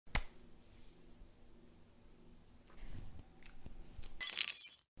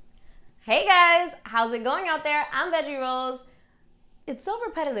Hey guys, how's it going out there? I'm Veggie Rolls. It's so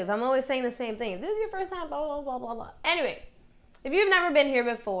repetitive. I'm always saying the same thing. If this is your first time, blah, blah, blah, blah, blah. Anyways, if you've never been here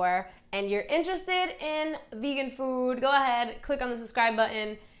before and you're interested in vegan food, go ahead, click on the subscribe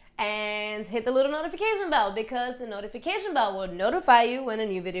button and hit the little notification bell because the notification bell will notify you when a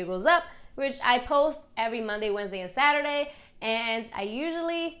new video goes up, which I post every Monday, Wednesday, and Saturday. And I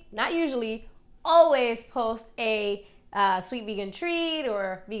always post a sweet vegan treat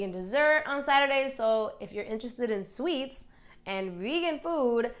or vegan dessert on Saturdays. So if you're interested in sweets and vegan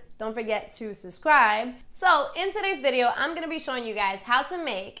food, don't forget to subscribe. So in today's video, I'm gonna be showing you guys how to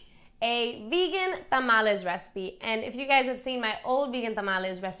make a vegan tamales recipe. And if you guys have seen my old vegan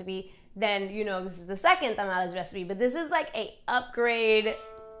tamales recipe, then you know this is the second tamales recipe, but this is like a upgrade,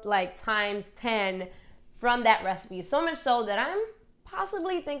 like times 10 from that recipe. So much so that I'm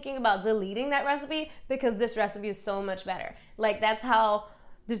possibly thinking about deleting that recipe because this recipe is so much better. Like, that's how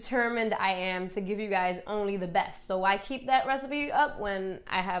determined I am to give you guys only the best. So why keep that recipe up when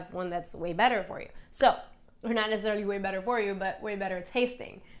I have one that's way better for you? So, or not necessarily way better for you, but way better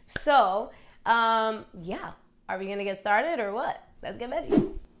tasting. So, yeah, are we gonna get started or what? Let's get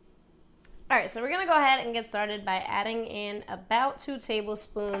veggie. All right, so we're gonna go ahead and get started by adding in about 2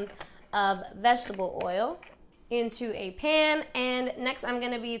 tablespoons of vegetable oil into a pan, and next I'm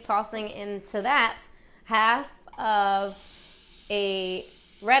gonna be tossing into that half of a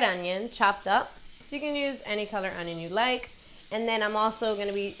red onion chopped up. You can use any color onion you like. And then I'm also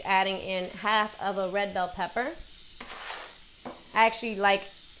gonna be adding in half of a red bell pepper. I actually like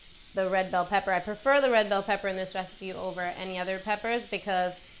the red bell pepper. I prefer the red bell pepper in this recipe over any other peppers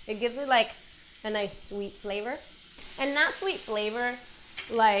because it gives it like a nice sweet flavor. And not sweet flavor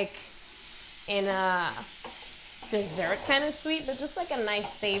like in a dessert kind of sweet, but just like a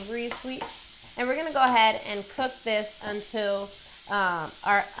nice savory sweet. And we're gonna go ahead and cook this until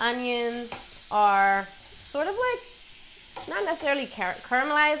our onions are sort of like, not necessarily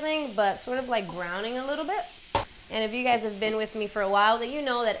caramelizing, but sort of like browning a little bit. And if you guys have been with me for a while, then you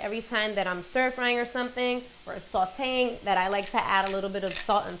know that every time that I'm stir frying or something, or sauteing, that I like to add a little bit of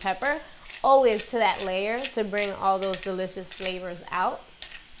salt and pepper, always to that layer to bring all those delicious flavors out.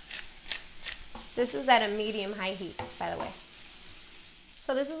 This is at a medium-high heat, by the way.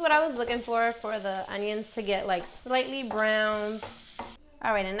 So this is what I was looking for the onions to get like slightly browned.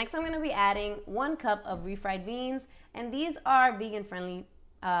 All right, and next I'm gonna be adding 1 cup of refried beans. And these are vegan-friendly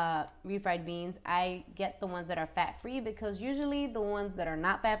refried beans. I get the ones that are fat-free because usually the ones that are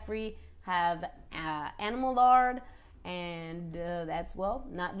not fat-free have animal lard, and that's, well,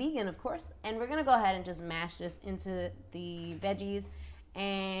 not vegan, of course. And we're gonna go ahead and just mash this into the veggies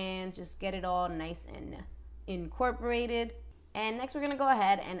and just get it all nice and incorporated. And next we're gonna go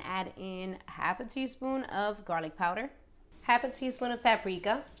ahead and add in half a teaspoon of garlic powder, half a teaspoon of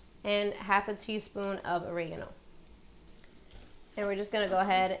paprika, and half a teaspoon of oregano. And we're just gonna go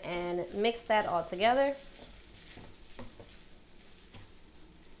ahead and mix that all together.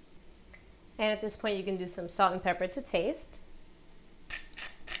 And at this point you can do some salt and pepper to taste.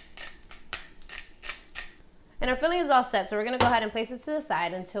 And our filling is all set, so we're gonna go ahead and place it to the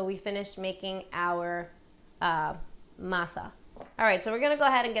side until we finish making our masa. All right, so we're gonna go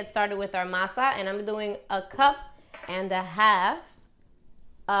ahead and get started with our masa, and I'm doing 1.5 cups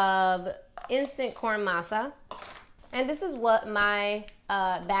of instant corn masa. And this is what my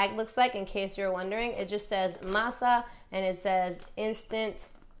bag looks like, in case you're wondering. It just says masa, and it says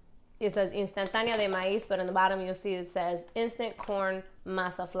instantánea de maíz, but on the bottom you'll see it says instant corn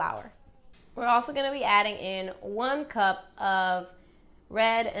masa flour. We're also gonna be adding in 1 cup of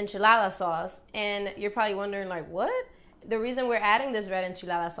red enchilada sauce. And you're probably wondering, like, what? The reason we're adding this red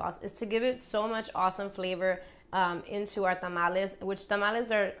enchilada sauce is to give it so much awesome flavor into our tamales, which tamales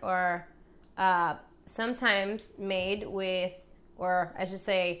are sometimes made with, or I should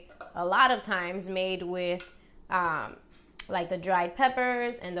say a lot of times made with like the dried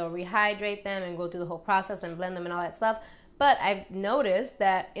peppers, and they'll rehydrate them and go through the whole process and blend them and all that stuff. But I've noticed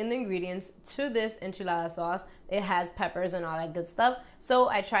that in the ingredients to this enchilada sauce, it has peppers and all that good stuff. So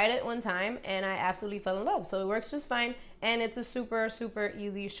I tried it one time and I absolutely fell in love. So it works just fine, and it's a super, super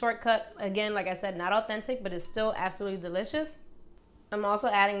easy shortcut. Again, like I said, not authentic, but it's still absolutely delicious. I'm also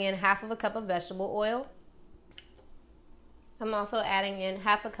adding in half of a cup of vegetable oil. I'm also adding in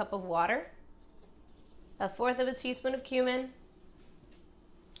half a cup of water, 1/4 teaspoon of cumin,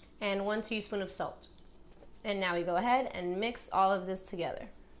 and 1 teaspoon of salt. And now we go ahead and mix all of this together.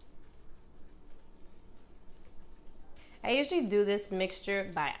 I usually do this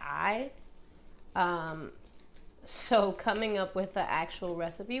mixture by eye. So coming up with the actual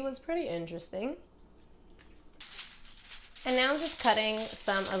recipe was pretty interesting. And now I'm just cutting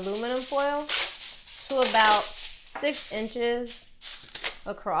some aluminum foil to about 6 inches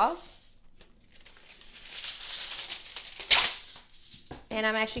across. And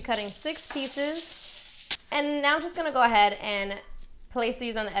I'm actually cutting 6 pieces. And now I'm just gonna go ahead and place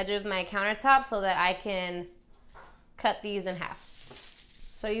these on the edge of my countertop so that I can cut these in half.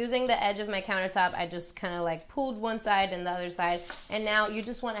 So using the edge of my countertop, I just kind of like pulled one side and the other side. And now you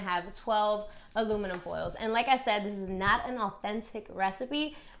just want to have 12 aluminum foils. And like I said, this is not an authentic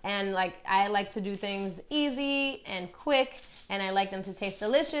recipe. And like I like to do things easy and quick, and I like them to taste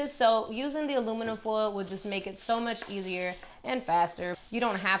delicious. So using the aluminum foil would just make it so much easier and faster. You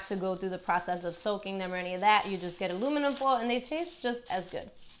don't have to go through the process of soaking them or any of that. You just get aluminum foil and they taste just as good.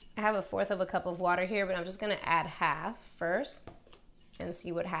 I have 1/4 cup of water here, but I'm just gonna add half first and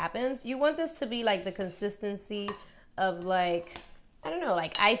see what happens. You want this to be like the consistency of like, I don't know,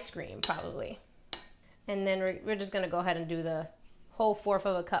 like ice cream probably. And then we're just gonna go ahead and do the whole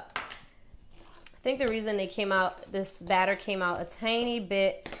 1/4 cup. I think the reason this batter came out a tiny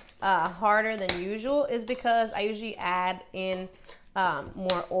bit harder than usual is because I usually add in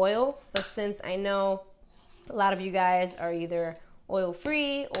more oil, but since I know a lot of you guys are either oil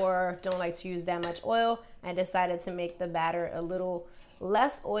free or don't like to use that much oil, I decided to make the batter a little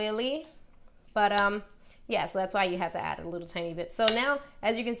less oily. But yeah, so that's why you had to add a little tiny bit. So now,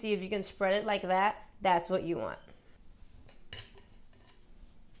 as you can see, if you can spread it like that, that's what you want.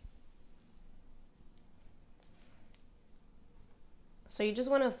 So you just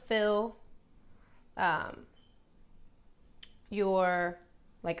want to fill your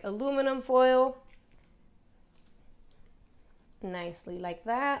like aluminum foil nicely like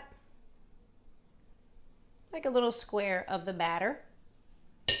that, like a little square of the batter.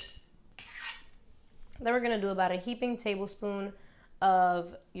 Then we're going to do about a heaping tablespoon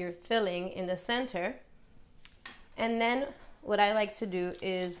of your filling in the center. And then what I like to do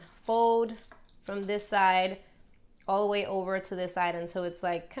is fold from this side all the way over to this side until it's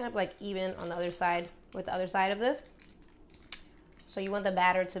like kind of like even on the other side with the other side of this. So you want the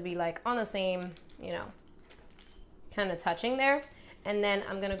batter to be like on the same, you know, kind of touching there. And then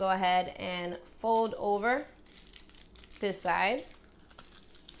I'm going to go ahead and fold over this side.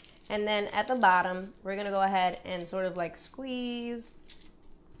 And then at the bottom, we're gonna go ahead and sort of like squeeze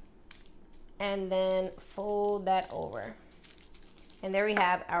and then fold that over. And there we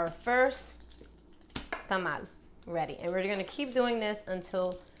have our first tamal ready. And we're gonna keep doing this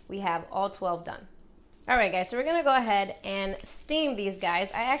until we have all 12 done. All right, guys, so we're gonna go ahead and steam these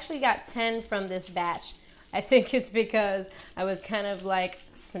guys. I actually got 10 from this batch. I think it's because I was kind of like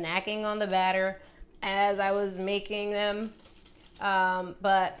snacking on the batter as I was making them.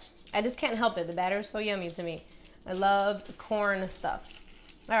 But I just can't help it. The batter is so yummy to me. I love corn stuff.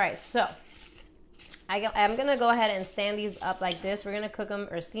 All right, so I'm gonna go ahead and stand these up like this. We're gonna cook them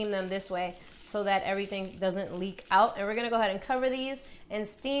or steam them this way so that everything doesn't leak out. And we're gonna go ahead and cover these and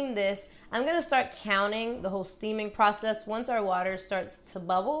steam this. I'm gonna start counting the whole steaming process once our water starts to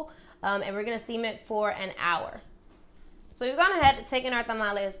bubble, and we're gonna steam it for an hour. So we've gone ahead and taken our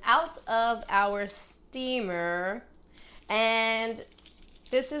tamales out of our steamer. And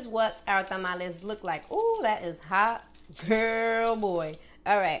this is what our tamales look like. Oh, that is hot, girl, boy.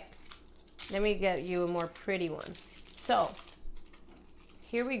 All right, let me get you a more pretty one. So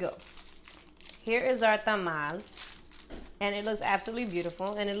here we go. Here is our tamal, and it looks absolutely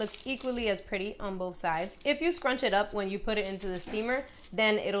beautiful, and it looks equally as pretty on both sides. If you scrunch it up when you put it into the steamer,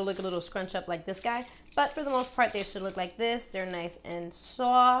 then it'll look a little scrunch up like this guy. But for the most part, they should look like this. They're nice and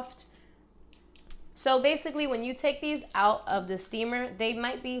soft. So basically, when you take these out of the steamer, they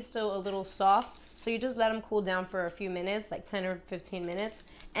might be still a little soft. So you just let them cool down for a few minutes, like 10 or 15 minutes.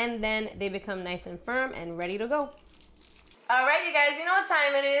 And then they become nice and firm and ready to go. All right, you guys, you know what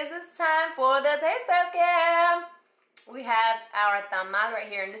time it is. It's time for the taste test cam. We have our tamal right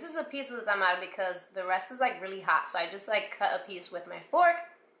here. And this is a piece of the tamal because the rest is like really hot. So I just like cut a piece with my fork.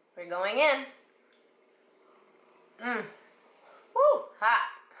 We're going in. Woo,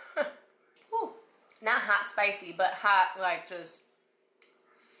 hot. Woo. Not hot spicy, but hot like just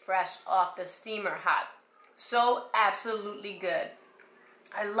fresh off the steamer hot. So absolutely good.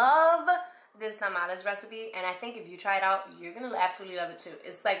 I love this tamales recipe, and I think if you try it out, you're gonna absolutely love it too.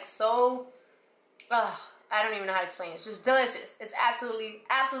 It's like so, I don't even know how to explain it. It's just delicious. It's absolutely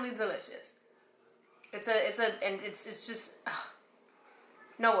delicious. It's just,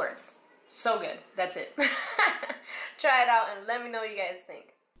 no words. So good. That's it. Try it out and let me know what you guys think.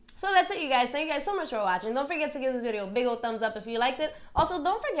 So that's it, you guys. Thank you guys so much for watching. Don't forget to give this video a big old thumbs up if you liked it. Also,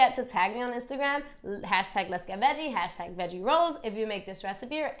 don't forget to tag me on Instagram, hashtag Let's Get Veggie, hashtag Veggie Rolls, if you make this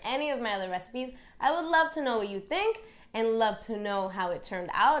recipe or any of my other recipes. I would love to know what you think. and love to know how it turned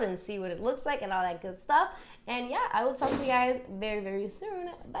out and see what it looks like and all that good stuff. And yeah, I will talk to you guys very, very soon.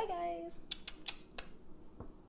 Bye, guys.